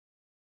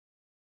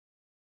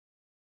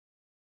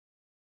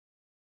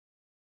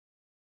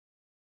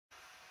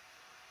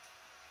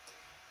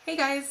Hey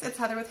guys, it's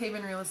Heather with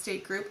Haven Real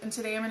Estate Group, and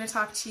today I'm going to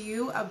talk to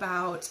you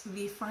about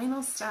the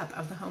final step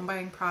of the home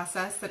buying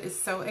process that is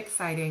so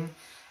exciting,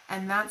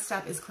 and that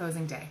step is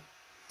closing day.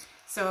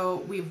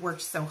 So we've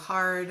worked so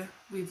hard,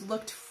 we've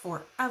looked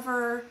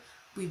forever,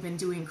 we've been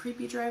doing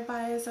creepy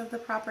drive-bys of the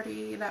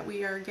property that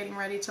we are getting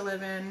ready to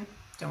live in.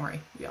 Don't worry,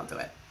 we all do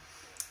it.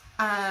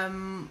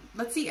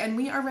 Let's see, and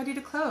we are ready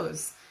to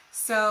close.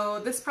 So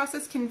this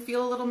process can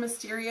feel a little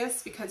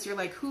mysterious because you're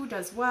like, who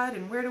does what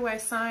and where do I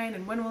sign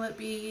and when will it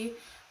be?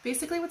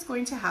 Basically what's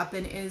going to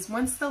happen is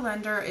once the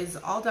lender is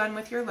all done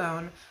with your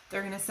loan,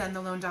 they're going to send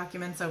the loan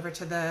documents over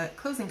to the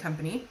closing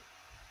company,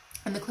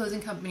 and the closing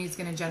company is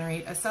going to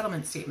generate a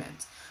settlement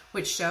statement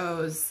which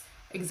shows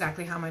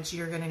exactly how much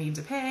you're going to need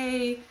to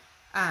pay,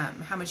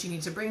 how much you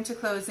need to bring to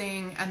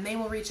closing, and they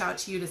will reach out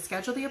to you to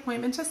schedule the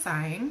appointment to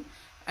sign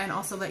and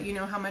also let you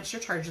know how much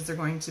your charges are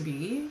going to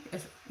be,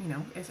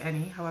 if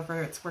any,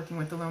 however it's working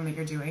with the loan that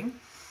you're doing.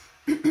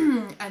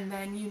 And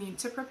then you need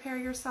to prepare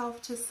yourself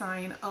to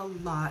sign a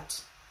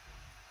lot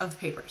of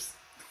papers.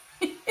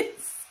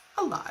 It's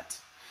a lot.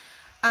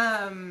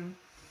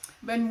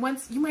 But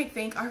once you might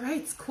think, all right,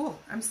 it's cool,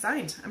 I'm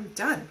signed, I'm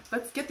done,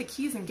 let's get the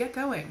keys and get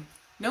going.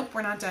 Nope,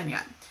 we're not done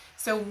yet.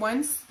 So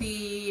once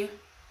the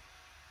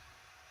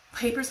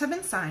papers have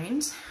been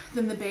signed,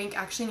 then the bank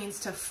actually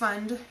needs to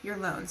fund your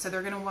loan. So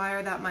they're going to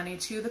wire that money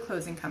to the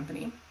closing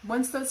company.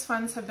 Once those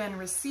funds have been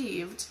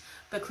received,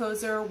 the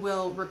closer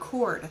will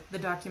record the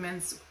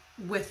documents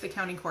with the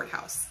county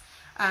courthouse.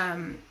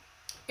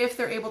 If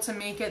they're able to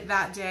make it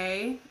that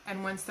day,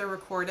 and once they're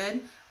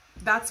recorded,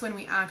 that's when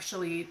we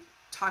actually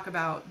talk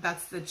about,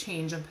 that's the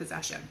change of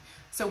possession.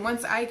 So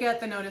once I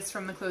get the notice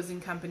from the closing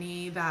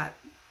company that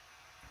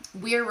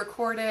we're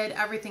recorded,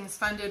 everything's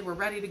funded, we're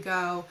ready to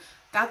go,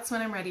 that's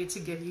when I'm ready to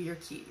give you your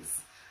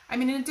keys. I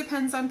mean, it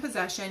depends on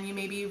possession.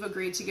 Maybe you've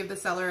agreed to give the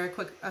seller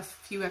a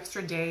few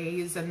extra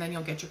days, and then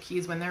you'll get your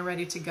keys when they're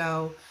ready to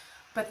go.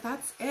 But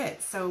that's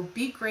it. So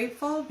be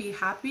grateful, be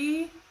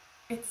happy.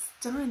 It's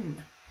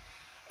done.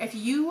 If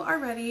you are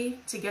ready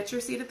to get your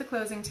seat at the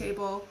closing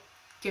table,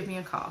 give me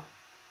a call.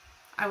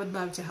 I would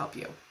love to help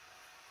you.